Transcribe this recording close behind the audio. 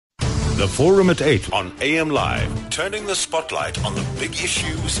The Forum at 8 on AM Live, turning the spotlight on the big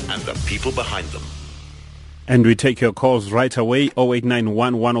issues and the people behind them. And we take your calls right away,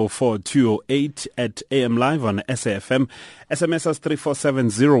 0891 104 208 at AM Live on SAFM. SMS as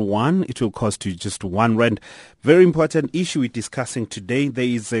 34701. It will cost you just R1. Very important issue we're discussing today. There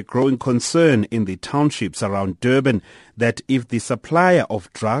is a growing concern in the townships around Durban that if the supplier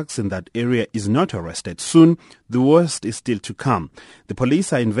of drugs in that area is not arrested soon, the worst is still to come. The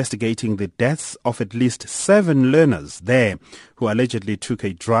police are investigating the deaths of at least 7 learners there who allegedly took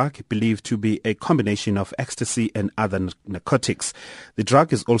a drug believed to be a combination of ecstasy and other narcotics. The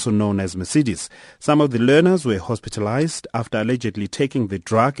drug is also known as Mercedes. Some of the learners were hospitalised after allegedly taking the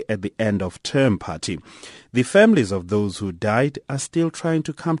drug at the end of term party. The families of those who died are still trying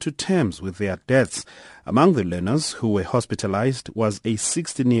to come to terms with their deaths. Among the learners who were hospitalized was a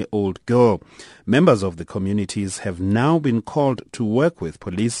 16-year-old girl. Members of the communities have now been called to work with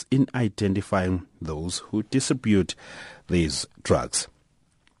police in identifying those who distribute these drugs.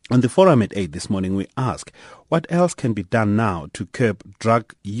 On the Forum at 8 this morning, we ask, what else can be done now to curb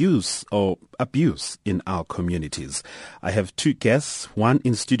drug use or abuse in our communities? I have 2 guests, one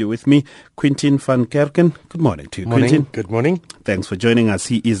in studio with me, Quinton van Kerken. Good morning to you, Quinton. Good morning. Thanks for joining us.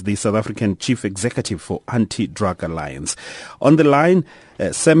 He is the South African Chief Executive for Anti-Drug Alliance. On the line,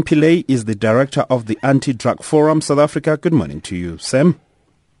 Sam Pillay is the Director of the Anti-Drug Forum South Africa. Good morning to you, Sam.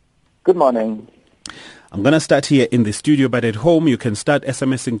 Good morning. I'm going to start here in the studio, but at home you can start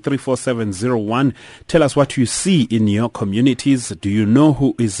SMSing 34701. Tell us what you see in your communities. Do you know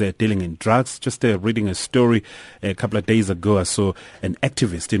who is dealing in drugs? Just reading a story a couple of days ago, I saw an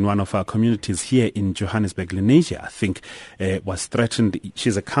activist in one of our communities here in Johannesburg, Lenasia, I think, was threatened.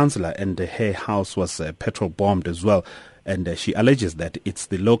 She's a councillor and her house was petrol bombed as well. And she alleges that it's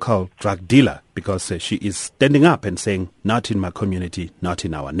the local drug dealer because she is standing up and saying, not in my community, not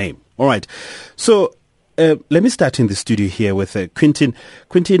in our name. All right. So, let me start in the studio here with Quinton.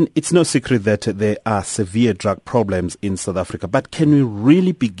 Quinton, it's no secret that there are severe drug problems in South Africa, but can we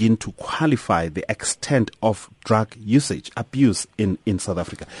really begin to qualify the extent of drug usage, abuse in South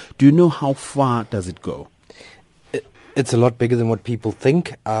Africa? Do you know how far does it go? It's a lot bigger than what people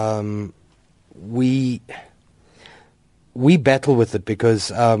think. We battle with it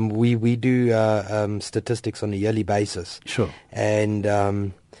because we do statistics on a yearly basis. Sure.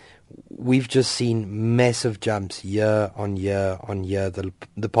 And we've just seen massive jumps year on year on year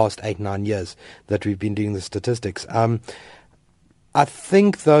the past 8-9 years that we've been doing the statistics. I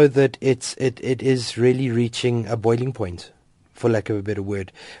think though that it is really reaching a boiling point, for lack of a better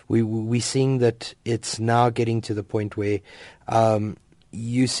word. We're seeing that it's now getting to the point where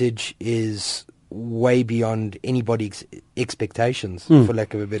usage is way beyond anybody's expectations, for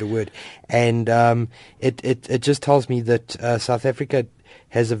lack of a better word. And it just tells me that South Africa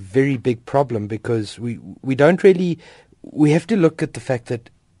has a very big problem because we have to look at the fact that,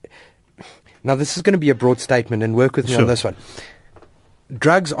 now this is going to be a broad statement and work with me on this one.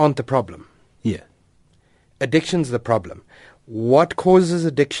 Drugs aren't the problem. Yeah. Addiction's the problem. What causes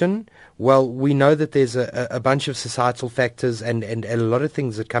addiction? Well, we know that there's a bunch of societal factors and a lot of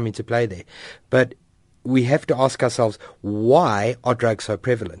things that come into play there. But we have to ask ourselves, why are drugs so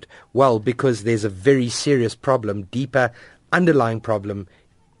prevalent? Well, because there's a very serious problem, deeper underlying problem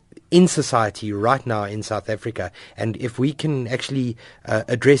in society right now in South Africa. And if we can actually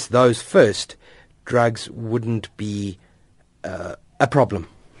address those first, drugs wouldn't be a problem.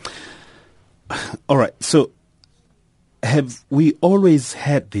 All right. So have we always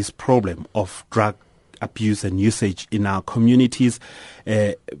had this problem of drug abuse and usage in our communities?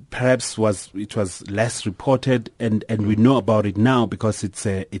 Perhaps it was less reported, and we know about it now because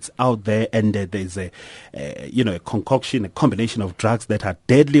it's out there, and there's a concoction, a combination of drugs that are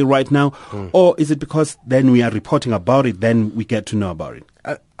deadly right now. Or is it because then we are reporting about it, then we get to know about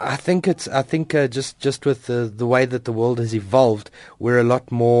it? I think just with the way that the world has evolved, we're a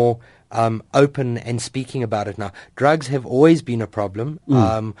lot more open and speaking about it now. Drugs have always been a problem,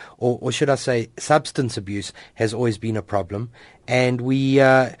 or should I say substance abuse has always been a problem. And we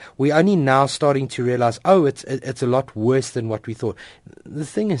only now starting to realize, it's a lot worse than what we thought. The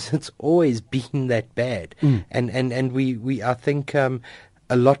thing is, it's always been that bad. And we I think a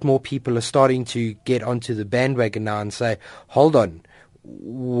lot more people are starting to get onto the bandwagon now and say, hold on,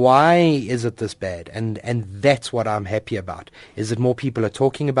 why is it this bad? And that's what I'm happy about, is that more people are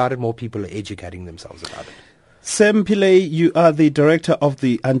talking about it, more people are educating themselves about it. Sam Pillay, you are the director of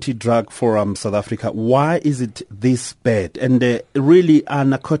the Anti-Drug Forum South Africa. Why is it this bad? And really, are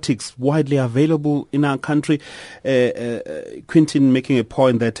narcotics widely available in our country? Quinton making a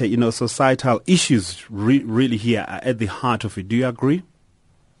point that, societal issues really here are at the heart of it. Do you agree?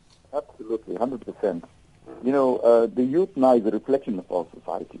 Absolutely, 100%. The youth now is a reflection of our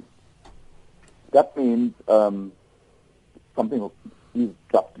society. That means something is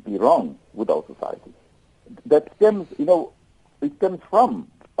drastically wrong with our society. That stems, it stems from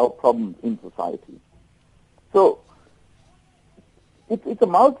our problems in society. So it's a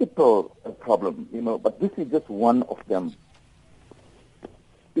multiple problem, but this is just one of them.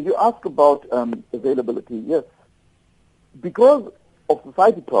 If you ask about availability, yes, because of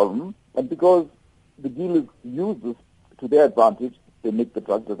society problem and because the dealers use this to their advantage, they make the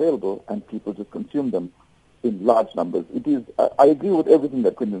drugs available and people just consume them in large numbers. It is. I agree with everything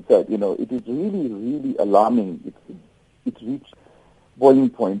that Quinton said. It is really, really alarming. It's reached boiling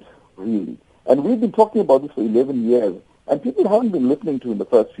point, really. And we've been talking about this for 11 years, and people haven't been listening to in the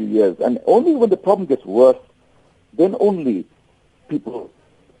first few years. And only when the problem gets worse, then only people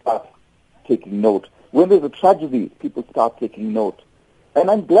start taking note. When there's a tragedy, people start taking note. And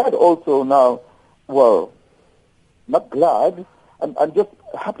I'm glad also now, well, not glad, I'm just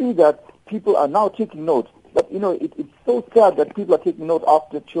happy that people are now taking note. But, it's so sad that people are taking note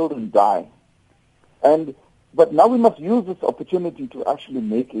after children die. But now we must use this opportunity to actually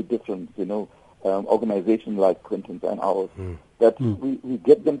make a difference, organizations like Quinton's and ours, that we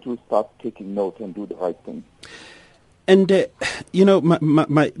get them to start taking note and do the right thing. And,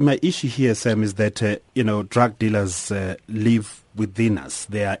 my issue here, Sam, is that, drug dealers live within us.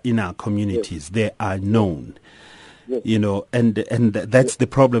 They are in our communities. Yes. They are known. Yes. And that's the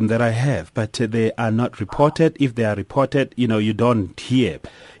problem that I have. But they are not reported. If they are reported, you don't hear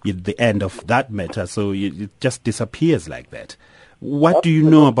the end of that matter. So it just disappears like that. What do you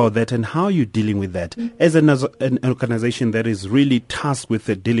know about that, and how are you dealing with that as an organization that is really tasked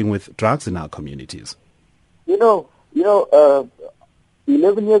with dealing with drugs in our communities? 11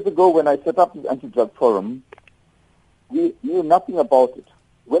 years ago when I set up this anti-drug forum, we knew nothing about it.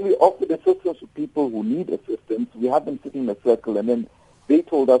 When we offered assistance to people who need assistance, we had them sitting in a circle, and then they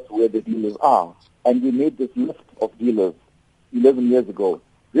told us where the dealers are. And we made this list of dealers 11 years ago.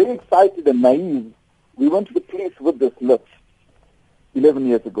 Very excited and naive, we went to the police with this list 11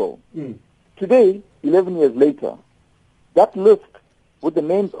 years ago. Today, 11 years later, that list with the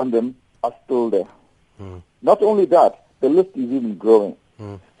names on them are still there. Not only that, the list is even growing.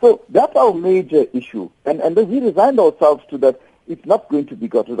 So that's our major issue. And we resigned ourselves to that. It's not going to be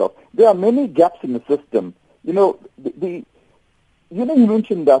got rid of. There are many gaps in the system. You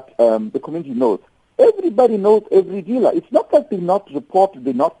mentioned that the community knows. Everybody knows every dealer. It's not like they're not reported,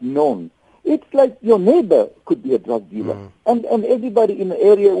 they're not known. It's like your neighbor could be a drug dealer. And everybody in the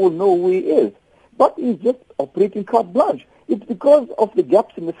area will know who he is. But he's just operating carte blanche. It's because of the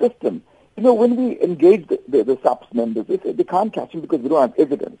gaps in the system. When we engage the SAPS members, they say they can't catch him because we don't have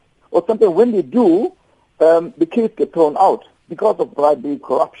evidence. Or sometimes when they do, the case gets thrown out because of bribery,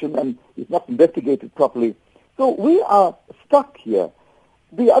 corruption, and it's not investigated properly. So we are stuck here.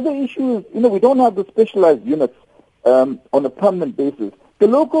 The other issue is, we don't have the specialized units on a permanent basis. The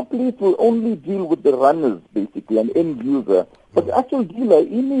local police will only deal with the runners, basically, and end user. But the actual dealer,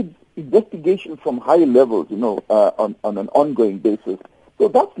 he needs investigation from high levels, on an ongoing basis. So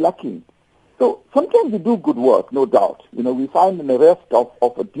that's lacking. So sometimes we do good work, no doubt. We find an arrest of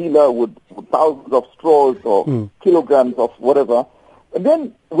a dealer with thousands of straws or kilograms of whatever. And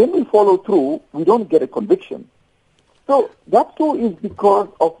then when we follow through, we don't get a conviction. So that too is because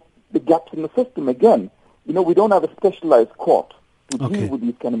of the gaps in the system again. We don't have a specialized court to deal with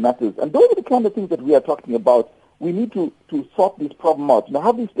these kind of matters. And those are the kind of things that we are talking about. We need to sort this problem out.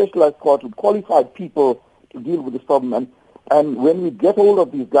 Have these specialized courts with qualified people to deal with this problem. And when we get hold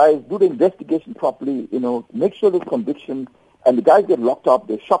of these guys, do the investigation properly, make sure there's conviction, and the guys get locked up,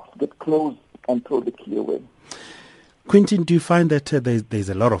 their shops get closed, and throw the key away. Quinton, do you find that there's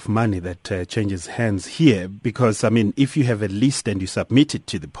a lot of money that changes hands here? Because, if you have a list and you submit it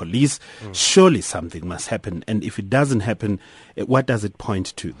to the police, surely something must happen. And if it doesn't happen, what does it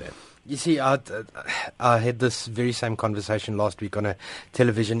point to then? You see, I had this very same conversation last week on a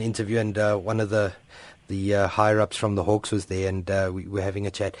television interview, and one of the higher-ups from the Hawks was there, and we were having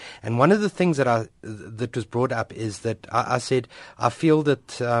a chat. And one of the things that was brought up is that I said, I feel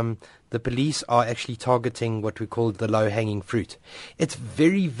that the police are actually targeting what we call the low-hanging fruit. It's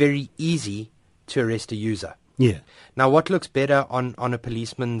very, very easy to arrest a user. Yeah. Now, what looks better on a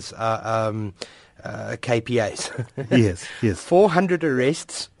policeman's KPAs? Yes. 400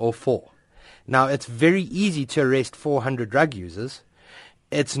 arrests or 4. Now, it's very easy to arrest 400 drug users.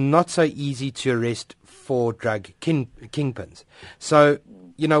 It's not so easy to arrest 4 drug kingpins. So,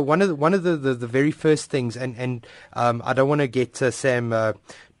 one of the very first things, and I don't want to get Sam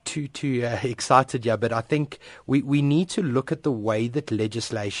too excited here, but I think we need to look at the way that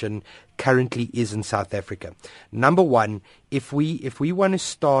legislation currently is in South Africa. Number one, if we want to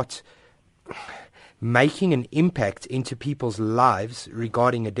start making an impact into people's lives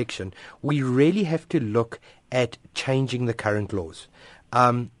regarding addiction, we really have to look at changing the current laws.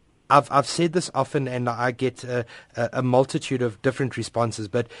 I've said this often, and I get a multitude of different responses,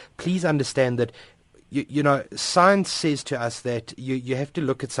 but please understand that you know, science says to us that you have to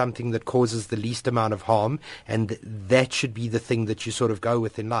look at something that causes the least amount of harm, and that should be the thing that you sort of go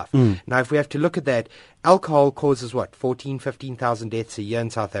with in life. Now, if we have to look at that, alcohol causes what, 15,000 deaths a year in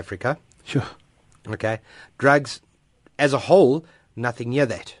South Africa? Sure. Okay. Drugs as a whole, nothing near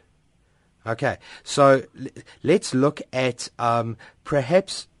that. Okay. So let's look at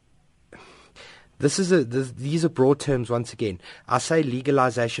perhaps... These are broad terms once again. I say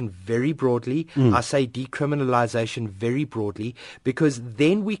legalization very broadly. I say decriminalization very broadly, because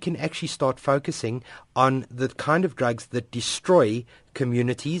then we can actually start focusing on the kind of drugs that destroy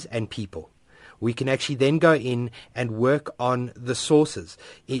communities and people. We can actually then go in and work on the sources.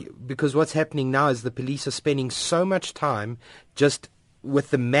 Because what's happening now is the police are spending so much time just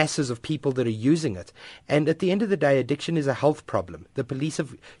with the masses of people that are using it. And at the end of the day, addiction is a health problem. The police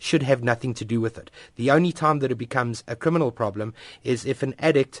should have nothing to do with it. The only time that it becomes a criminal problem is if an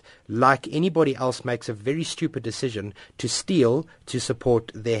addict, like anybody else, makes a very stupid decision to steal to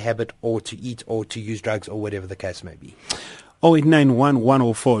support their habit, or to eat, or to use drugs, or whatever the case may be.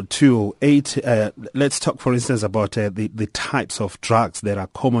 0891104208. Let's talk, for instance, about the types of drugs that are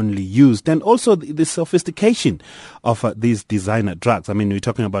commonly used, and also the sophistication of these designer drugs. I mean, we're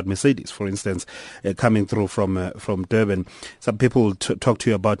talking about Mercedes, for instance, coming through from Durban. Some people talk to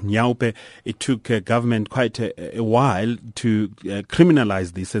you about Nyaupe. It took government quite a while to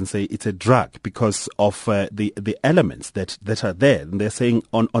criminalize this and say it's a drug because of the elements that are there. And they're saying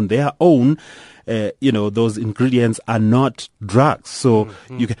on their own, those ingredients are not drugs. So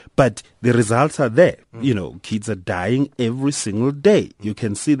but the results are there. Kids are dying every single day. You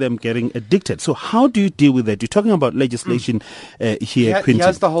can see them getting addicted. So how do you deal with that? You're talking about legislation here, Quinton.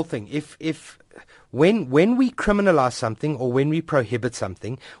 Here's the whole thing. When we criminalize something, or when we prohibit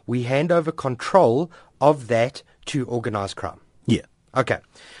something, we hand over control of that to organized crime. Yeah. Okay.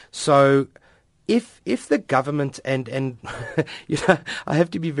 So if the government and I have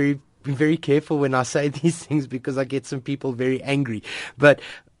to be very careful when I say these things, because I get some people very angry. But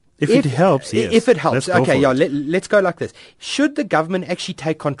if it helps, yes. If it helps, okay, let's go like this. Should the government actually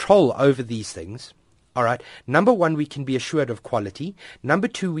take control over these things? All right. Number one, we can be assured of quality. Number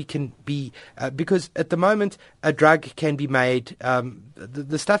two, we can be because at the moment a drug can be made.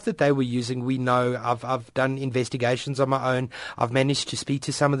 The stuff that they were using, we know. I've done investigations on my own. I've managed to speak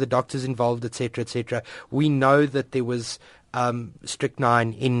to some of the doctors involved, etc., etc. We know that there was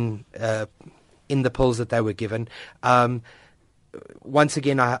strychnine in the pills that they were given. Once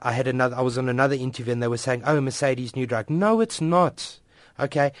again, I was on another interview, and they were saying, "Oh, Mercedes new drug." No, it's not.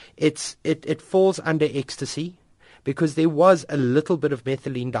 Okay, it falls under ecstasy, because there was a little bit of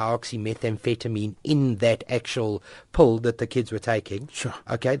methylene dioxymethamphetamine in that actual pill that the kids were taking. Sure.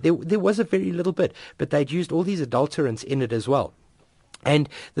 Okay, there was a very little bit, but they'd used all these adulterants in it as well. And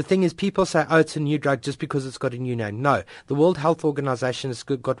the thing is, people say, oh, it's a new drug just because it's got a new name. No, the World Health Organization has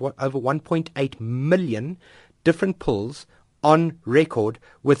got over 1.8 million different pills on record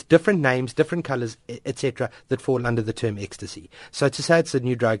with different names, different colors, etc., that fall under the term ecstasy. So to say it's a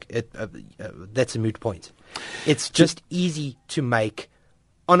new drug, that's a moot point. It's just easy to make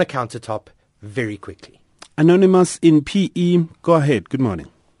on a countertop very quickly. Anonymous in PE, go ahead. Good morning.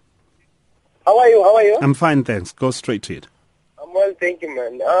 How are you? I'm fine, thanks. Go straight to it. Well, thank you,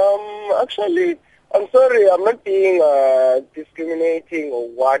 man. Actually, I'm sorry, I'm not being discriminating or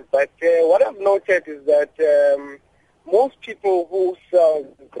what, but what I've noted is that most people who sell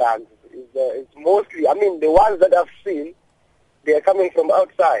drugs is mostly, the ones that I've seen, they are coming from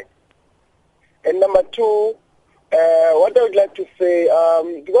outside. And number two, what I would like to say,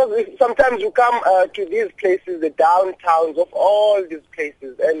 because sometimes you come to these places, the downtowns of all these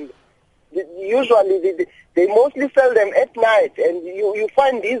places, and usually they mostly sell them at night, and you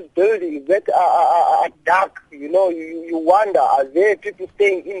find these buildings that are dark. You wonder, are there people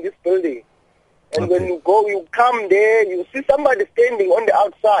staying in this building? And when you come there, you see somebody standing on the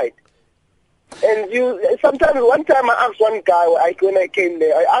outside. And sometimes, one time I asked one guy, when I came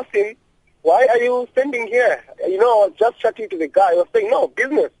there, I asked him, why are you standing here? I was just chatting to the guy. I was saying, no,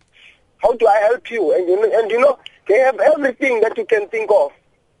 business. How do I help you? And they have everything that you can think of.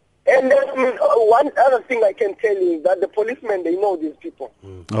 And one other thing I can tell you is that the policemen, they know these people.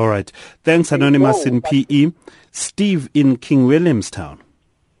 All right. Thanks, Anonymous in PE. Steve in King Williamstown.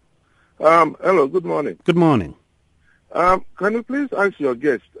 Hello, good morning. Good morning. Can you please ask your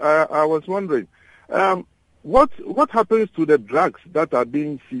guest? I was wondering, what happens to the drugs that are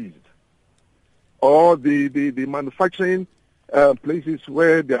being seized, or the manufacturing places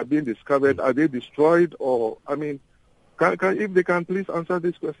where they are being discovered? Are they destroyed, or if they can please answer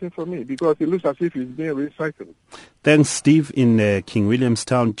this question for me, because it looks as if it's being recycled. Thanks, Steve in King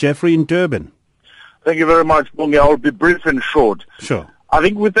Williamstown. Jeffrey in Durban. Thank you very much, Bongi. I'll be brief and short. Sure. I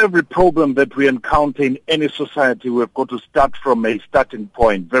think with every problem that we encounter in any society, we've got to start from a starting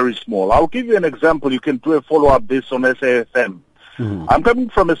point, very small. I'll give you an example. You can do a follow-up this on SAFM. Mm-hmm. I'm coming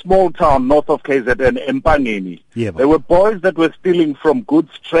from a small town north of KZN, Mpangeni. Yeah, there were boys that were stealing from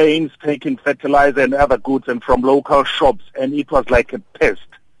goods trains, taking fertilizer and other goods, and from local shops, and it was like a pest.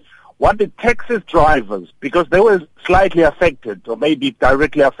 What the taxi drivers, because they were slightly affected, or maybe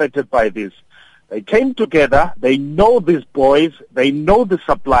directly affected by this, they came together, they know these boys, they know the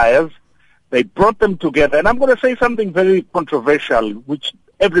suppliers, they brought them together. And I'm going to say something very controversial, which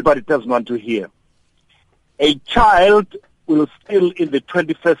everybody doesn't want to hear. A child will still in the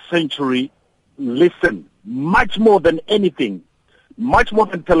 21st century listen much more than anything, much more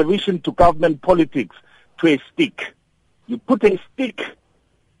than television to government politics, to a stick. You put a stick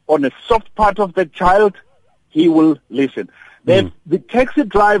on a soft part of the child, he will listen. The taxi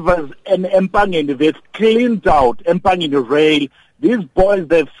drivers in Mpangeni, they've cleaned out Mpangeni Rail. These boys,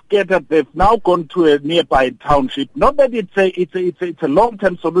 they've scattered. They've now gone to a nearby township. Not that it's a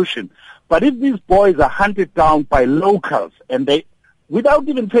long-term solution, but if these boys are hunted down by locals and they, without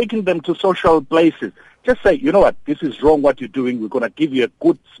even taking them to social places, just say, you know what, this is wrong what you're doing. We're going to give you a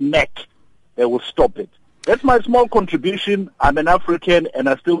good smack. They will stop it. That's my small contribution. I'm an African, and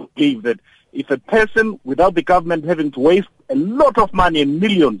I still believe that if a person, without the government having to waste a lot of money and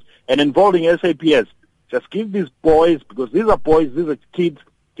millions and involving SAPS, just give these boys, because these are boys, these are kids,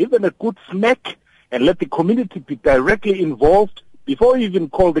 give them a good smack and let the community be directly involved. Before you even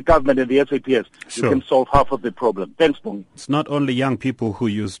call the government and the SAPS, sure, you can solve half of the problem. Thanks, Bongi. It's not only young people who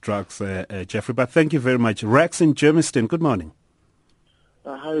use drugs, Jeffrey, but thank you very much. Rex in Germiston, good morning.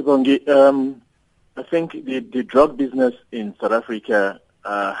 Hi, Bongi. I think the drug business in South Africa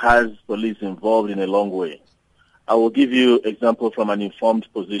has police involved in a long way. I will give you example from an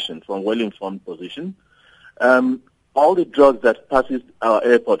informed position, from well-informed position. All the drugs that passes our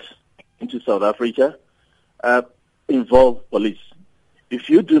airports into South Africa involve police. If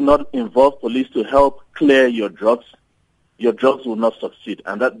you do not involve police to help clear your drugs will not succeed,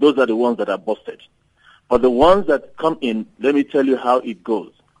 and those are the ones that are busted. But the ones that come in, let me tell you how it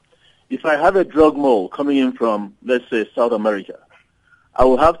goes. If I have a drug mole coming in from, let's say, South America, I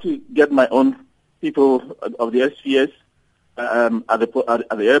will have to get my own people of the SPS at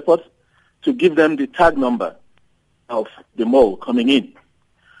the airport to give them the tag number of the mole coming in.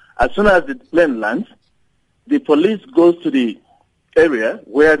 As soon as the plane lands, the police goes to the area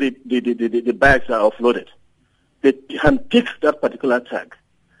where the bags are offloaded. They handpick that particular tag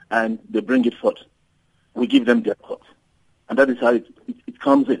and they bring it forth. We give them their code. And that is how it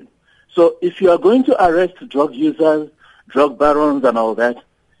comes in. So if you are going to arrest drug users, drug barons and all that,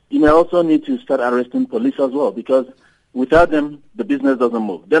 you may also need to start arresting police as well, because without them, the business doesn't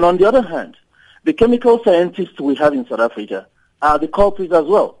move. Then on the other hand, the chemical scientists we have in South Africa are the culprits as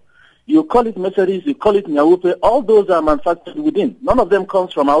well. You call it Mercedes, you call it Nyawupe, all those are manufactured within. None of them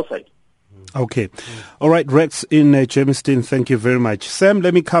comes from outside. Okay. All right, Rex in Germiston, thank you very much. Sam,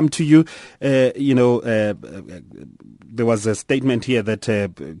 let me come to you. There was a statement here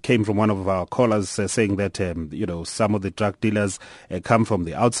that came from one of our callers saying that, some of the drug dealers come from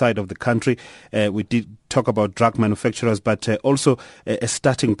the outside of the country. We did talk about drug manufacturers, but also a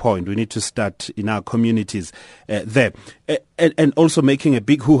starting point. We need to start in our communities there. And also making a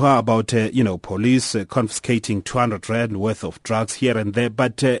big hoo-ha about, police confiscating 200 rand worth of drugs here and there.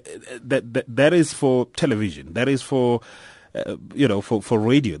 But that is for television. That is for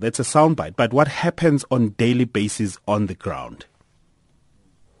radio. That's a soundbite. But what happens on daily basis on the ground?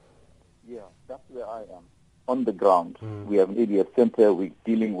 Yeah, that's where I am. On the ground. We have an area center. We're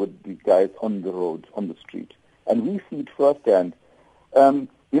dealing with these guys on the roads, on the street. And we see it firsthand.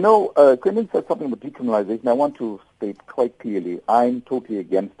 Quinton said something about decriminalization. I want to state quite clearly, I'm totally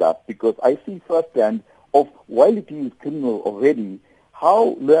against that, because I see firsthand of, while it is criminal already,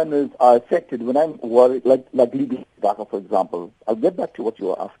 how learners are affected when I'm worried, like legalizing DACA, for example. I'll get back to what you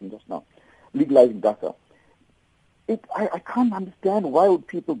were asking just now. Legalizing DACA. I can't understand why would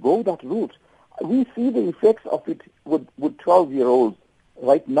people go that route. We see the effects of it with 12-year-olds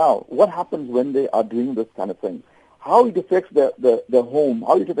right now. What happens when they are doing this kind of thing? How it affects their home,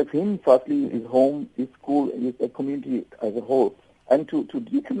 how it affects him, firstly, his home, his school, his community as a whole. And to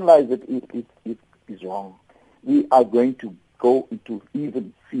decriminalize it is wrong. We are going to go into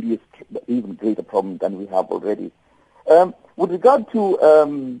even greater problems than we have already. With regard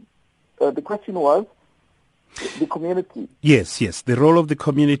to the question was the community. Yes, the role of the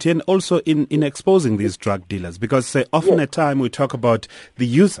community, and also in exposing these drug dealers, because often at time we talk about the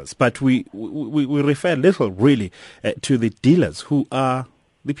users, but we refer little really to the dealers, who are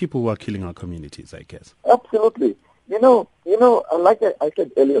the people who are killing our communities, I guess. Absolutely. You know, like I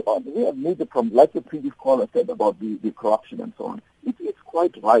said earlier on, we have major problems, like the previous caller said about the corruption and so on. It is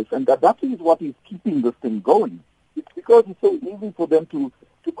quite rife, and that is what is keeping this thing going. It's because it's so easy for them to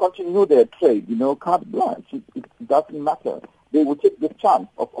continue their trade, carte blanche. It doesn't matter. They will take this chance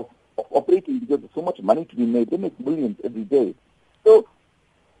of operating because there's so much money to be made. They make millions every day. So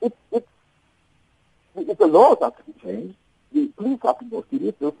it's the laws have to be changed. The police have to go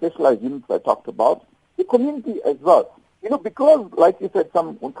serious. Those specialized units I talked about. The community as well. Because, like you said,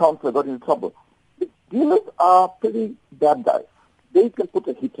 some counselor got into trouble. The dealers are pretty bad guys. They can put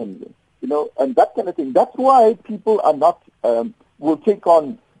a hit on you, and that kind of thing. That's why people are not, will take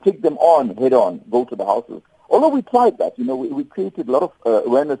them on head on, go to the houses. Although we tried that, we created a lot of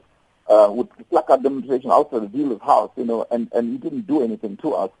awareness with placard demonstration outside the dealer's house, and he didn't do anything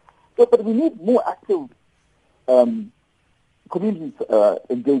to us. So, but we need more active community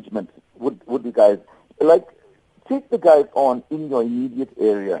engagement with the guys. Like, take the guys on in your immediate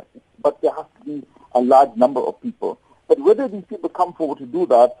area, but there has to be a large number of people. But whether these people come forward to do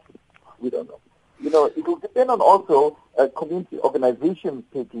that, we don't know. It will depend on also community organizations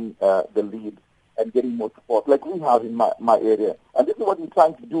taking the lead and getting more support, like we have in my area. And this is what we're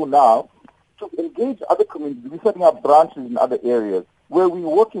trying to do now, to engage other communities. We're setting up branches in other areas where we're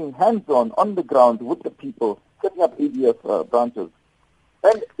working hands-on, on the ground with the people, setting up ADF branches.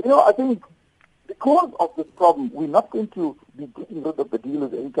 And, I think because of this problem, we're not going to be getting rid of the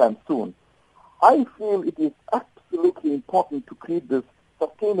dealers anytime soon. I feel it is absolutely important to create this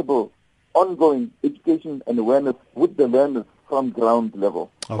sustainable, ongoing education and awareness with the learners from ground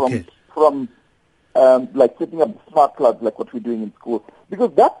level, from like setting up smart clubs like what we're doing in school,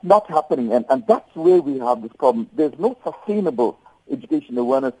 because that's not happening, and that's where we have this problem. There's no sustainable education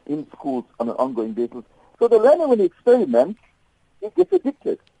awareness in schools on an ongoing basis. So the learner, when he experiments, he gets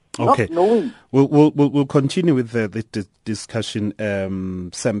addicted. Okay. Not knowing. We'll continue with the discussion.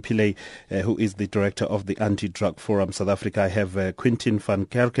 Sam Pillay, who is the director of the Anti-Drug Forum South Africa. I have Quinton van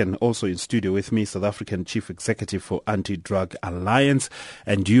Kerken also in studio with me, South African Chief Executive for Anti-Drug Alliance.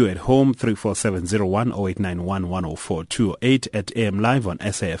 And you at home, 34701 0891 104 208 at AM Live on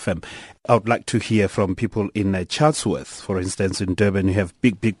SAFM. I would like to hear from people in Chatsworth, for instance. In Durban, you have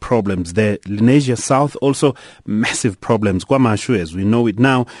big problems there. Lenasia South, also massive problems. KwaMashu, as we know it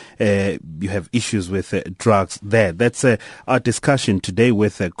now, you have issues with drugs there. That's our discussion today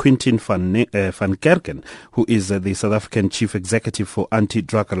with Quinton van Kerken, who is the South African Chief Executive for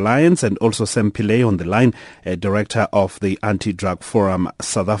Anti-Drug Alliance, and also Sam Pillay on the line, Director of the Anti-Drug Forum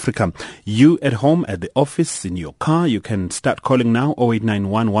South Africa. You at home, at the office, in your car, you can start calling now,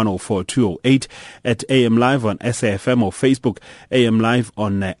 0891 104 208 at AM Live on SAFM, or Facebook AM Live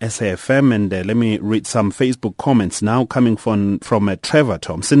on SAFM. And let me read some Facebook comments now coming from Trevor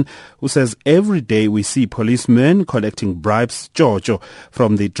Thompson, who says, every day we see policemen collecting bribes, Giorgio,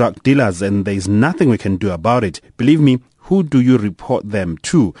 from the drug dealers, and there is nothing we can do about it. Believe me, who do you report them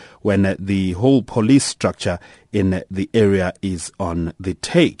to when the whole police structure in the area is on the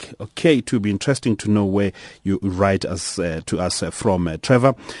take? Okay, it will be interesting to know where you write to us from,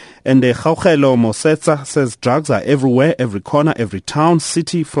 Trevor. And Gaugelo Mosetsa says, drugs are everywhere, every corner, every town,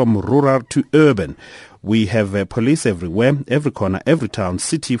 city, from rural to urban. We have police everywhere, every corner, every town,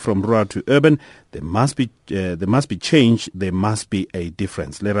 city, from rural to urban. There must be change. There must be a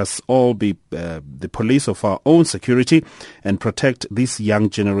difference. Let us all be the police of our own security and protect this young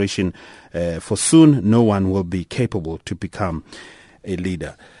generation. For soon, no one will be capable to become a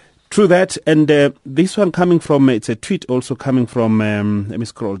leader. True that. And this one coming from, it's a tweet also coming from, let me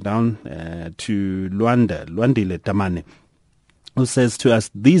scroll down to Luandile Tamane, who says to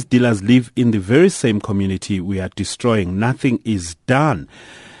us, these dealers live in the very same community we are destroying. Nothing is done.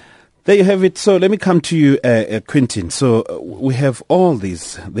 There you have it. So let me come to you, Quinton. So we have all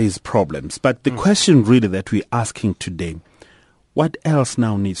these problems, but the question really that we're asking today, what else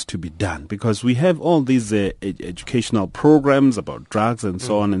now needs to be done? Because we have all these educational programs about drugs and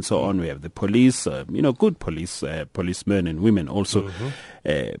so on and so on. We have the police, good policemen and women also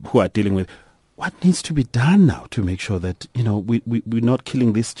who are dealing with. What needs to be done now to make sure that, we're not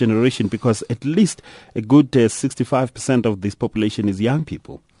killing this generation? Because at least a good 65% of this population is young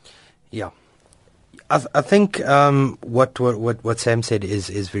people. Yeah. I think what Sam said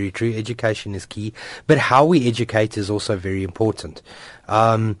is very true. Education is key, but how we educate is also very important.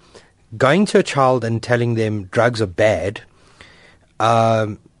 Going to a child and telling them drugs are bad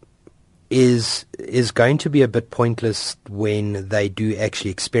is going to be a bit pointless when they do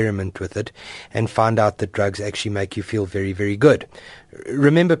actually experiment with it and find out that drugs actually make you feel very, very good.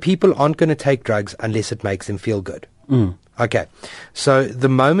 Remember, people aren't going to take drugs unless it makes them feel good. Okay, so the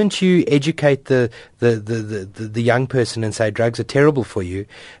moment you educate the young person and say drugs are terrible for you,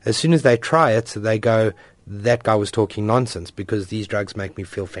 as soon as they try it, they go, that guy was talking nonsense because these drugs make me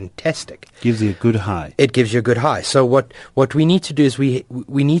feel fantastic. Gives you a good high. It gives you a good high. So what we need to do is we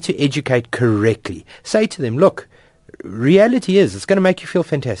need to educate correctly. Say to them, look, reality is it's going to make you feel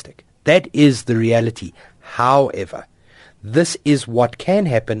fantastic. That is the reality. However, this is what can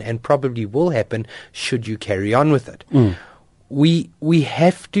happen and probably will happen should you carry on with it. We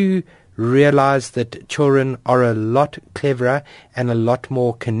have to realize that children are a lot cleverer and a lot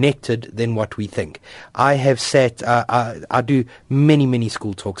more connected than what we think. I have sat, I do many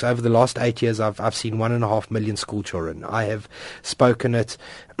school talks. Over the last 8 years, I've seen 1.5 million school children. I have spoken at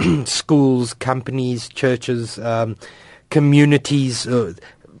schools, companies, churches, communities.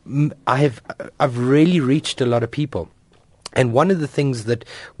 I've really reached a lot of people. And one of the things that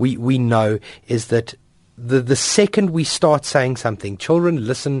we know is that the second we start saying something, children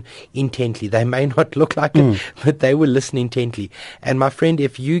listen intently. They may not look like it, but they will listen intently. And my friend,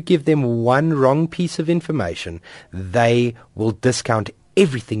 if you give them one wrong piece of information, they will discount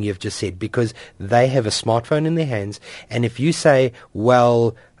everything you've just said because they have a smartphone in their hands. And if you say,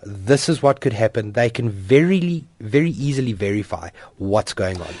 well, this is what could happen, they can very easily verify what's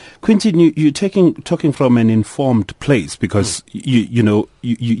going on. Quinton, you're talking from an informed place because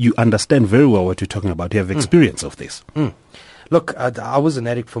you understand very well what you're talking about. You have experience of this. Look, I was an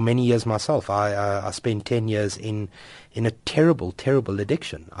addict for many years myself. I spent 10 years in a terrible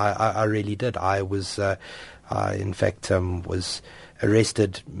addiction. I really did. I was, in fact, was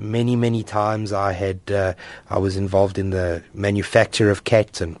arrested many times. I was involved in the manufacture of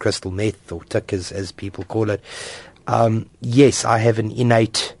cat and crystal meth, or tick as people call it. Yes, I have an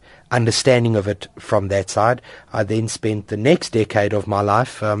innate understanding of it from that side. I then spent the next decade of my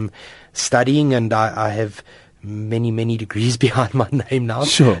life studying, and I have many degrees behind my name now,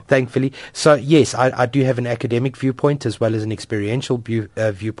 sure, thankfully. So yes, I do have an academic viewpoint as well as an experiential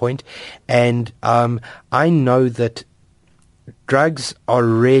viewpoint, and I know that drugs are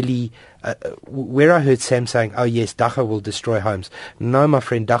really, where I heard Sam saying, oh yes, Dacha will destroy homes. No, my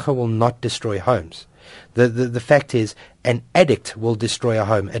friend, Dacha will not destroy homes. The fact is, an addict will destroy a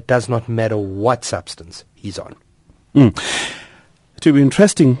home. It does not matter what substance he's on. It would be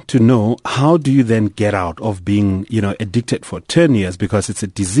interesting to know, how do you then get out of being, addicted for 10 years, because it's a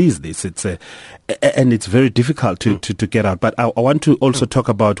disease, and it's very difficult to get out. But I want to also talk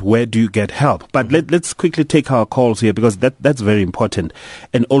about where do you get help. But let's quickly take our calls here, because that's very important.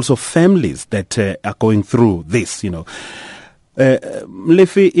 And also families that are going through this,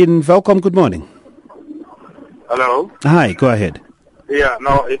 Lefi in Welcome, good morning. Hello. Hi, go ahead. Yeah,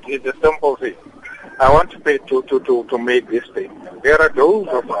 no, it's a simple thing. I want to make this thing. There are those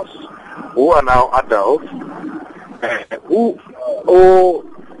of us who are now adults who owe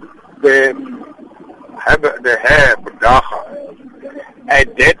the a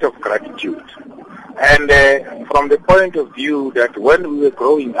debt of gratitude. And from the point of view that when we were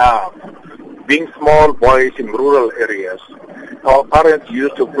growing up, being small boys in rural areas, our parents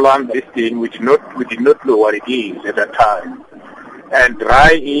used to plant this thing we did not know what it is at that time, and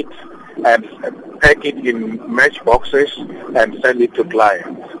dry it and pack it in matchboxes and sell it to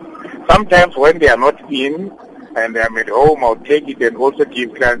clients. Sometimes when they are not in and they are at home, I'll take it and also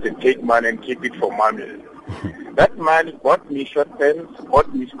give clients and take money and keep it for mommy. That money bought me short pants,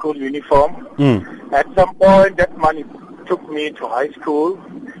 bought me school uniform. At some point, that money took me to high school,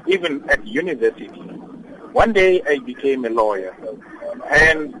 even at university. One day, I became a lawyer.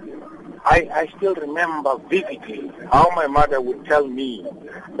 And I still remember vividly how my mother would tell me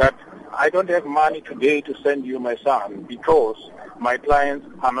that I don't have money today to send you my son because my clients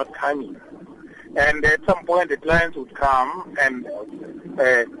are not coming. And at some point, the clients would come and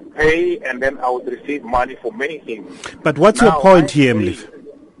pay, and then I would receive money for many things. But what's your point here, Mlif?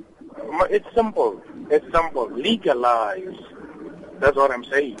 It's simple. Legalize. That's what I'm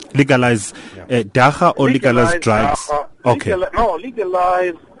saying. Legalize Dacha or legalize drugs? Okay.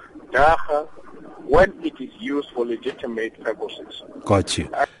 Legalize Dacha when it is used for legitimate purposes. Got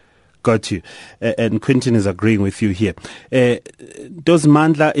you. And Quinton is agreeing with you here. Does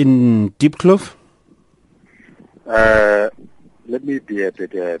Mandla in Diepkloof? Let me be a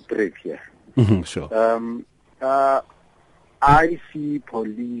bit brief here. Sure. I see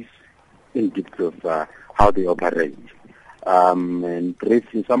police in depth of how they operate. And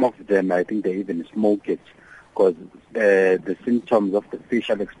briefly, some of them, I think they even smoke it, because the symptoms of the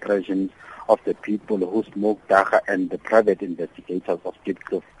facial expressions of the people who smoke dagga and the private investigators of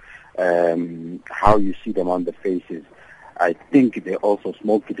Diepkloof, how you see them on the faces, I think they also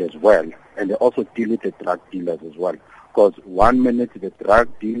smoke it as well. And they also deal with the drug dealers as well. Because 1 minute the drug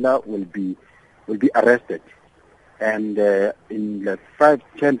dealer will be arrested. And in like 5,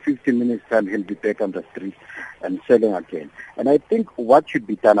 10, 15 minutes time, he'll be back on the street and selling again. And I think what should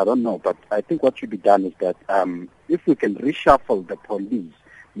be done, I don't know, but I think what should be done is that if we can reshuffle the police,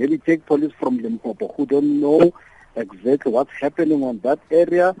 maybe take police from Limpopo who don't know exactly what's happening on that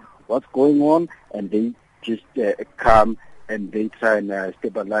area, what's going on, and they just come and they try and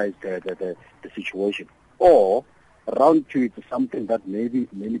stabilize the situation. Or round two, it's something that maybe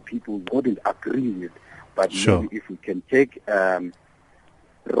many people wouldn't agree with. But sure. Maybe if we can take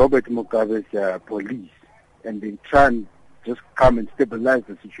Robert Mugabe's police and they try and just come and stabilize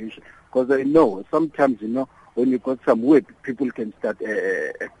the situation. Because I know sometimes, when you got some whip, people can start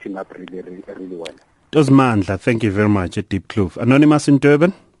acting up really well. Dosmandla, thank you very much at Diepkloof. Anonymous in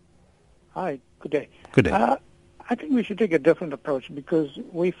Durban? Hi, good day. Good day. I think we should take a different approach, because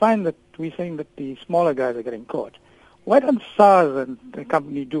we find that we're saying that the smaller guys are getting caught. Why don't SARS and the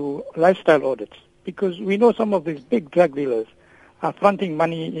company do lifestyle audits? Because we know some of these big drug dealers are fronting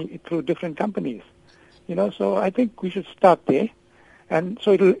money through different companies. So I think we should start there. And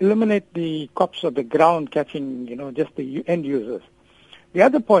so it'll eliminate the cops on the ground catching, just the end users. The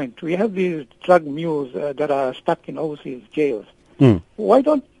other point, we have these drug mules that are stuck in overseas jails. Why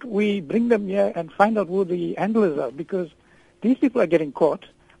don't we bring them here and find out who the handlers are? Because these people are getting caught,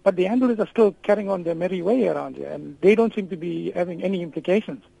 but the handlers are still carrying on their merry way around here, and they don't seem to be having any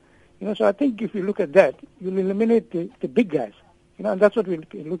implications. So I think if you look at that, you'll eliminate the big guys. And that's what we're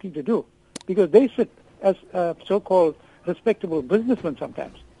looking to do, because they sit as so-called respectable businessmen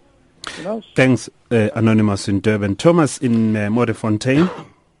sometimes. Thanks, Anonymous in Durban. Thomas in Modderfontein.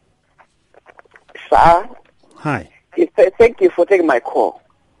 Sir. Hi. Thank you for taking my call.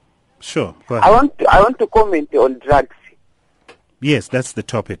 Sure, go ahead. I want to comment on drugs. Yes, that's the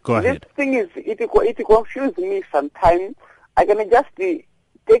topic. Go ahead. This thing is, it confuses me sometimes. I can just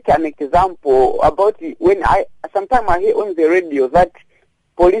take an example about when sometimes I hear on the radio that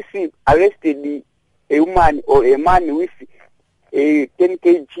police arrested a woman or a man with a 10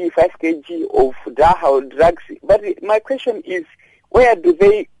 kg, 5 kg of dagga or drugs. But my question is, where do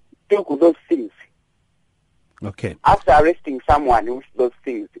they take those things? Okay. After arresting someone with those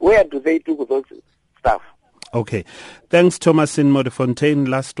things, where do they take those stuff? Okay. Thanks, Thomas in Modderfontein.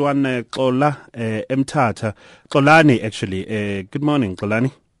 Last one, Xola Mthatha. Xolani, actually. Good morning,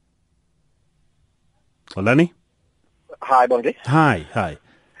 Xolani. Xolani? Hi, Bongi. Hi.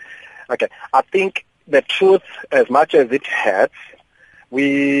 Okay. I think the truth, as much as it hurts,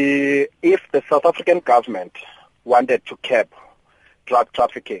 if the South African government wanted to curb drug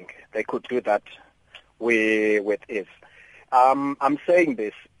trafficking, they could do that with ease. I'm saying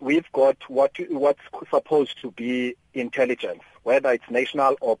this. We've got what's supposed to be intelligence, whether it's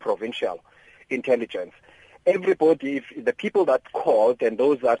national or provincial intelligence. Everybody, the people that called and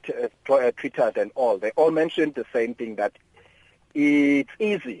those that tweeted and all, they all mentioned the same thing, that it's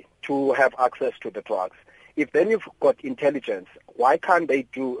easy to have access to the drugs. If then you've got intelligence, why can't they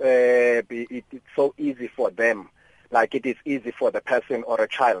do it's so easy for them, like it is easy for the person or a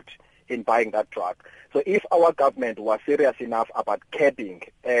child in buying that drug? So if our government was serious enough about curbing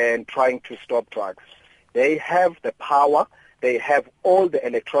and trying to stop drugs, they have the power, they have all the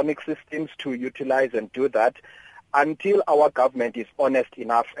electronic systems to utilize and do that, until our government is honest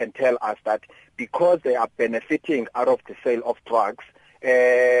enough and tell us that because they are benefiting out of the sale of drugs,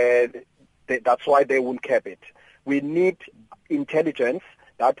 that's why they won't curb it. We need intelligence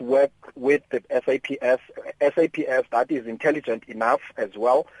that work with the SAPS that is intelligent enough as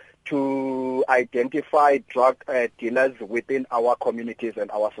well to identify drug dealers within our communities and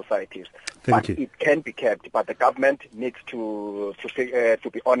our societies. Thank you. It can be kept, but the government needs to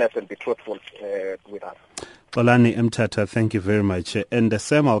be honest and be truthful with us. Xolani Mthatha, thank you very much. And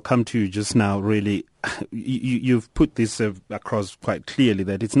Sam, I'll come to you just now. Really, you've put this across quite clearly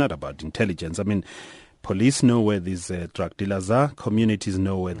that it's not about intelligence. I mean, police know where these drug dealers are. Communities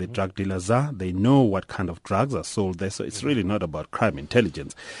know where the drug dealers are. They know what kind of drugs are sold there. So it's really not about crime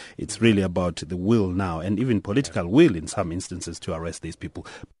intelligence. It's really about the will now, and even political will in some instances, to arrest these people.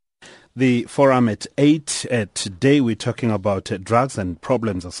 The forum at 8. Today we're talking about drugs and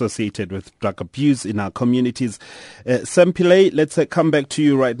problems associated with drug abuse in our communities. Sam Pillay, let's come back to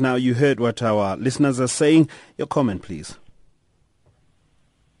you right now. You heard what our listeners are saying. Your comment, please.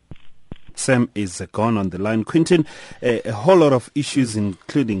 Sam is gone on the line. Quinton, a whole lot of issues,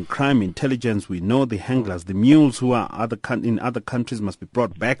 including crime, intelligence. We know the handlers, the mules who are in other countries must be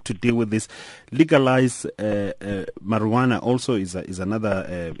brought back to deal with this. Legalize marijuana also is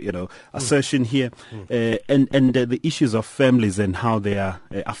another assertion here, and the issues of families and how they are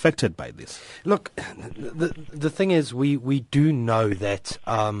affected by this. Look, the thing is, we do know that.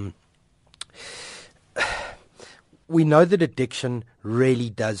 We know that addiction really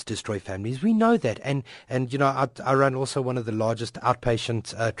does destroy families. We know that. And I run also one of the largest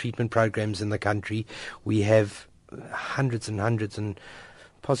outpatient treatment programs in the country. We have hundreds and hundreds and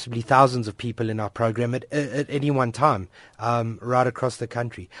possibly thousands of people in our program at any one time, right across the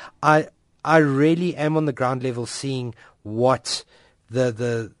country. I really am on the ground level seeing what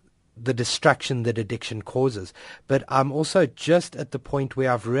the destruction that addiction causes. But I'm also just at the point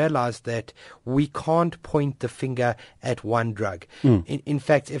where I've realized that we can't point the finger at one drug. In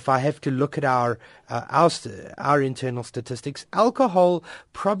fact, if I have to look at our internal statistics, alcohol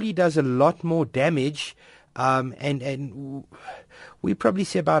probably does a lot more damage, and we probably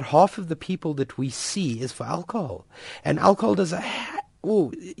see about half of the people that we see is for alcohol. And alcohol does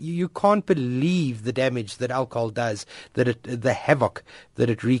you can't believe the damage that alcohol does, the havoc that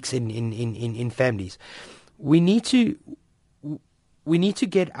it wreaks in families. We need to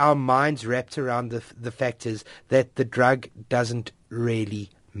get our minds wrapped around the fact is that the drug doesn't really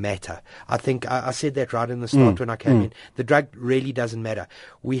matter. I think I said that right in the start when I came in. The drug really doesn't matter.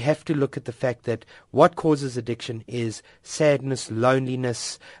 We have to look at the fact that what causes addiction is sadness,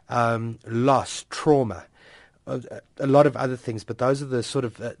 loneliness, loss, trauma. A lot of other things, but those are the sort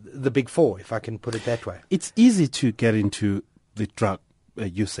of the big four, if I can put it that way. It's easy to get into the drug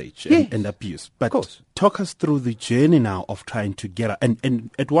usage and abuse, but talk us through the journey now of trying to get out.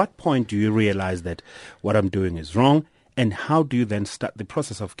 And at what point do you realize that what I'm doing is wrong, and how do you then start the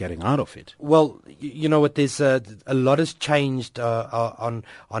process of getting out of it? Well, you know what, there's a lot has changed on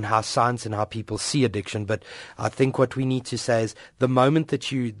how science and how people see addiction, but I think what we need to say is the moment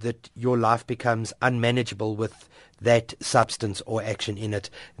that your life becomes unmanageable with that substance or action in it,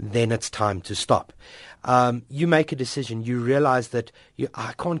 then it's time to stop. You make a decision. You realize that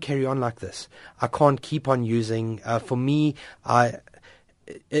I can't carry on like this. I can't keep on using. For me,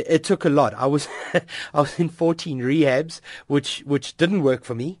 It took a lot. I was in 14 rehabs, which didn't work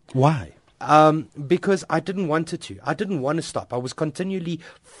for me. Why? Because I didn't want it to. I didn't want to stop. I was continually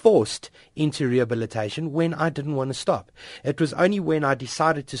forced into rehabilitation when I didn't want to stop. It was only when I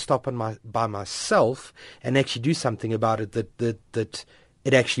decided to stop by myself and actually do something about it that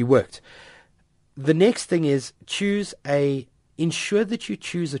it actually worked. The next thing is ensure that you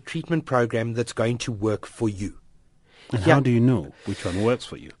choose a treatment program that's going to work for you. And how do you know which one works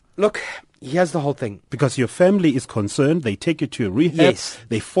for you? Look, here's the whole thing. Because your family is concerned, they take you to a rehab, yes.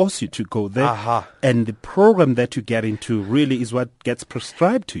 They force you to go there, and the program that you get into really is what gets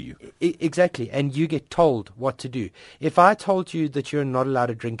prescribed to you. Exactly, and you get told what to do. If I told you that you're not allowed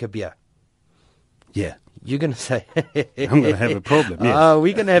to drink a beer, you're going to say, I'm going to have a problem, yes.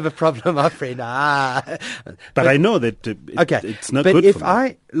 We're going to have a problem, my friend. But I know that it's not good for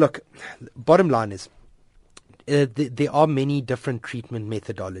me. Look, bottom line is, there are many different treatment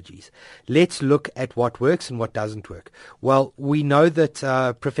methodologies. Let's look at what works and what doesn't work. Well, we know that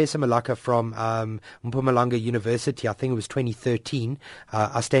Professor Malaka from Mpumalanga University, I think it was 2013,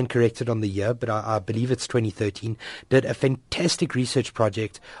 I stand corrected on the year, but I believe it's 2013, did a fantastic research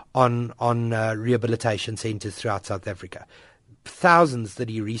project on rehabilitation centers throughout South Africa. Thousands that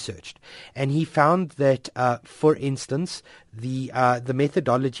he researched, and he found that, for instance, the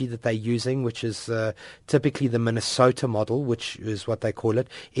methodology that they're using, which is typically the Minnesota model, which is what they call it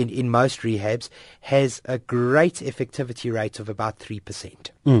in most rehabs, has a great effectivity rate of about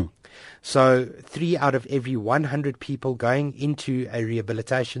 3%. So 3 out of every 100 people going into a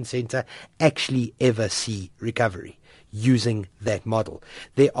rehabilitation center actually ever see recovery using that model.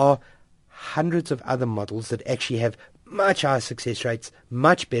 There are hundreds of other models that actually have much higher success rates,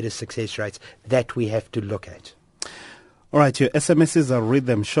 much better success rates that we have to look at. All right, your SMSs, I'll read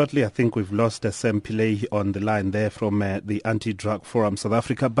them shortly. I think we've lost Sam Pillay on the line there from the Anti-Drug Forum South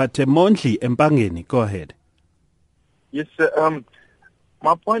Africa. But Mondli Mpangeni, go ahead. Yes,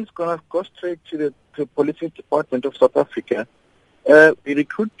 my point is going to go straight to the Policing Department of South Africa. We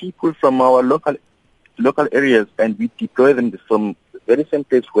recruit people from our local areas, and we deploy them from the very same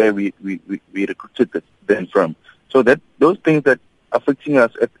place where we recruited them from. So that those things that affecting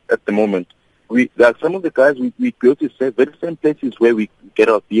us at the moment. There are some of the guys we go to the very same places where we get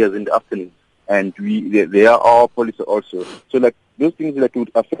our beers in the afternoon, and they are our police also. So like those things that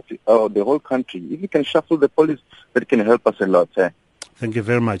would affect the whole country. If we can shuffle the police, that can help us a lot. Thank you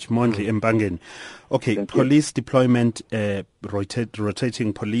very much, Mondli Mbangen. Okay, police deployment,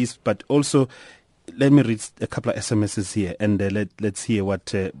 rotating police, but also let me read a couple of SMSs here, and let's hear what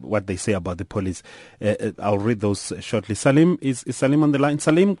they say about the police. I'll read those shortly. Salim, is Salim on the line?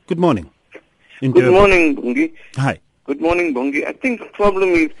 Salim, good morning. Good morning, Bongi. Hi. Good morning, Bongi. I think the problem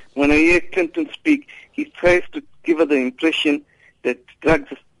is when I hear Quinton speak, he tries to give us the impression that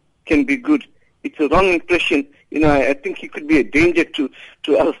drugs can be good. It's a wrong impression. I think he could be a danger to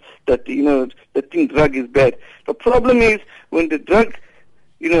us that, that think drug is bad. The problem is when the drug,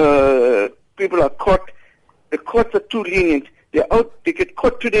 people are caught, the courts are too lenient. They get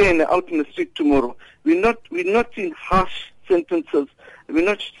caught today and they're out in the street tomorrow. We're not seeing harsh sentences. We're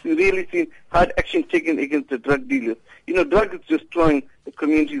not really seeing hard action taken against the drug dealers. Drug is destroying the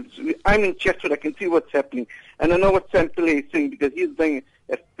communities. I'm in Chatsworth. I can see what's happening. And I know what Sam Pillay is saying because he's doing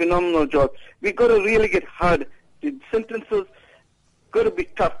a phenomenal job. We've got to really get hard. The sentences got to be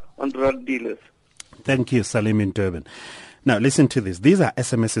tough on drug dealers. Thank you, Salim in Durban. Now, listen to this. These are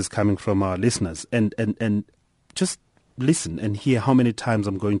SMSs coming from our listeners. And just listen and hear how many times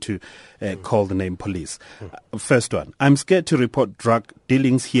I'm going to call the name police. First one, I'm scared to report drug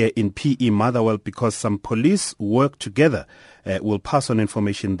dealings here in PE Motherwell because some police work together, will pass on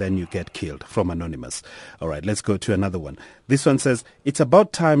information, then you get killed, from Anonymous. All right, let's go to another one. This one says, it's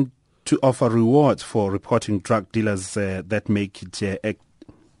about time to offer rewards for reporting drug dealers that make it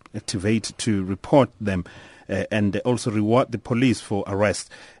activate to report them. And also reward the police for arrests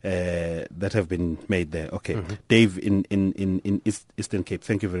that have been made there. Okay. Dave in Eastern Cape,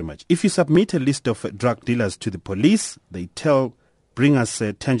 thank you very much. If you submit a list of drug dealers to the police, they bring us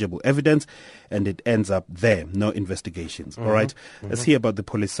tangible evidence, and it ends up there. No investigations. All right? Let's hear about the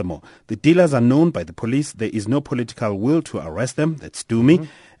police some more. The dealers are known by the police. There is no political will to arrest them. That's Dumi.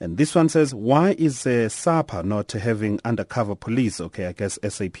 And this one says, why is SAPA not having undercover police? Okay, I guess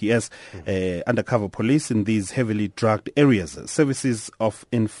SAPS, undercover police in these heavily drugged areas, services of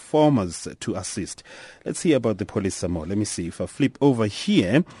informers to assist. Let's hear about the police some more. Let me see if I flip over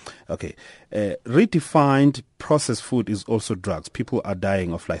here. Okay, redefined processed food is also drugs. People are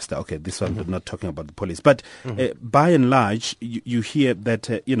dying of lifestyle. Okay, this one, not talking about the police. But by and large, you hear that,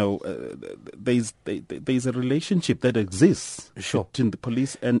 there's a relationship that exists between the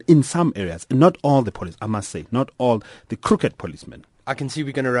police and in some areas, and not all the police, I must say, not all the crooked policemen. I can see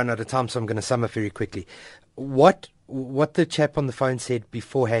we're going to run out of time, so I'm going to sum up very quickly. What the chap on the phone said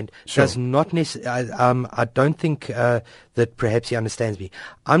beforehand does not necessarily, I don't think that perhaps he understands me.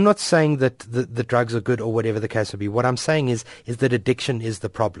 I'm not saying that the drugs are good or whatever the case will be. What I'm saying is that addiction is the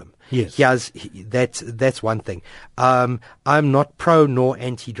problem. Yes. That's one thing. I'm not pro nor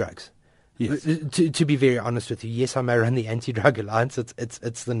anti-drugs. Yes. To be very honest with you, yes, I may run the Anti-Drug Alliance.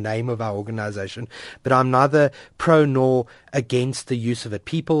 It's the name of our organization, but I'm neither pro nor against the use of it.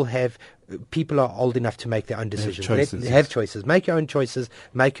 People are old enough to make their own decisions. Have choices. Make your own choices.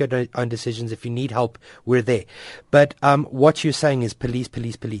 Make your own decisions. If you need help, we're there. But what you're saying is police,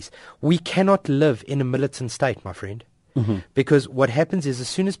 police, police. We cannot live in a militant state, my friend, because what happens is as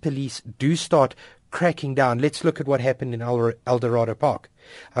soon as police do start cracking down, let's look at what happened in El Dorado Park.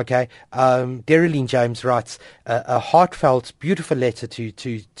 Okay, Dereline James writes a heartfelt, beautiful letter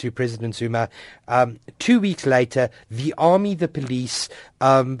to President Zuma. 2 weeks later, the army, the police,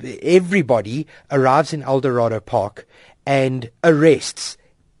 everybody arrives in El Dorado Park and arrests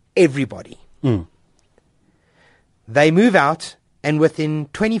everybody. They move out, and within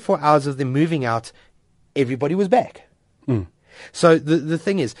 24 hours of them moving out, everybody was back. So the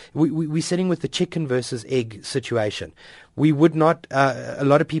thing is, we're sitting with the chicken versus egg situation. We would not, a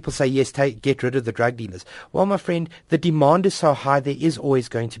lot of people say, yes, get rid of the drug dealers. Well, my friend, the demand is so high, there is always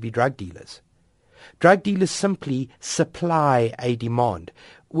going to be drug dealers. Drug dealers simply supply a demand.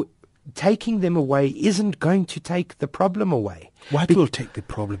 Taking them away isn't going to take the problem away. What will take the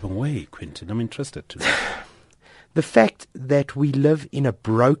problem away, Quinton? I'm interested to know. The fact that we live in a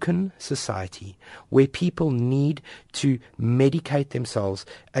broken society where people need to medicate themselves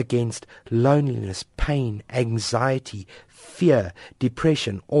against loneliness, pain, anxiety, fear,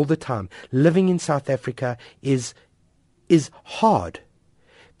 depression all the time. Living in South Africa is hard.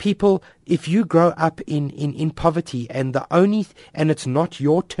 People, if you grow up in poverty and and it's not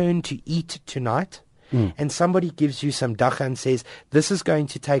your turn to eat tonight, and somebody gives you some dacha and says, this is going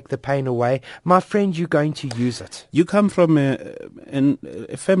to take the pain away, my friend, you're going to use it. You come from a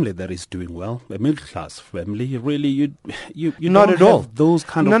family that is doing well, a middle class family. Really, you not don't at all have those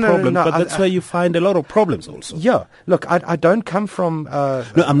kind of problems, no, but that's where you find a lot of problems also. Yeah, look, I don't come from. No,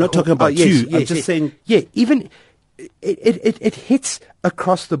 I'm not talking about you. I'm just saying. Yeah, even it hits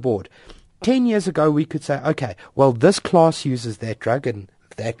across the board. 10 years ago, we could say, okay, well, this class uses that drug, and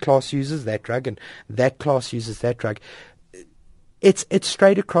that class uses that drug, and that class uses that drug. It's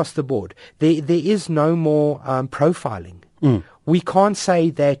straight across the board. There is no more profiling. We can't say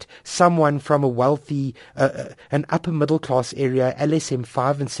that someone from a wealthy, an upper middle class area, LSM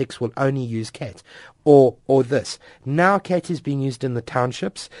 5 and 6, will only use cat, or this. Now cat is being used in the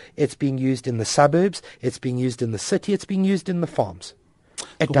townships, it's being used in the suburbs, it's being used in the city, it's being used in the farms.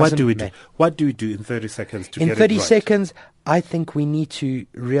 What do we do? What do we do in 30 seconds to get it right? In 30 seconds, I think we need to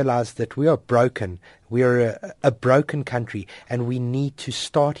realize that we are broken. We are a broken country, and we need to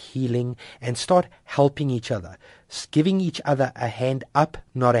start healing and start helping each other, giving each other a hand up,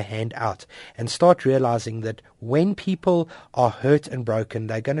 not a hand out, and start realizing that when people are hurt and broken,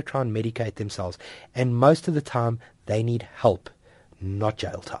 they're going to try and medicate themselves. And most of the time, they need help, not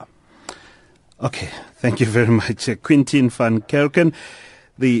jail time. Okay, thank you very much. Quinton van Kerken,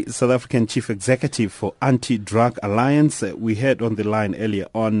 the South African Chief Executive for Anti-Drug Alliance. We heard on the line earlier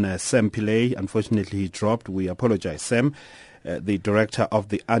on Sam Pillay. Unfortunately, he dropped. We apologize, Sam, the Director of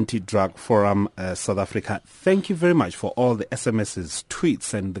the Anti-Drug Forum South Africa. Thank you very much for all the SMSs,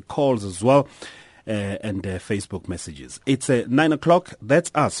 tweets, and the calls as well, and Facebook messages. It's 9 o'clock.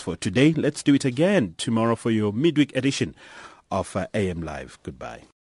 That's us for today. Let's do it again tomorrow for your midweek edition of AM Live. Goodbye.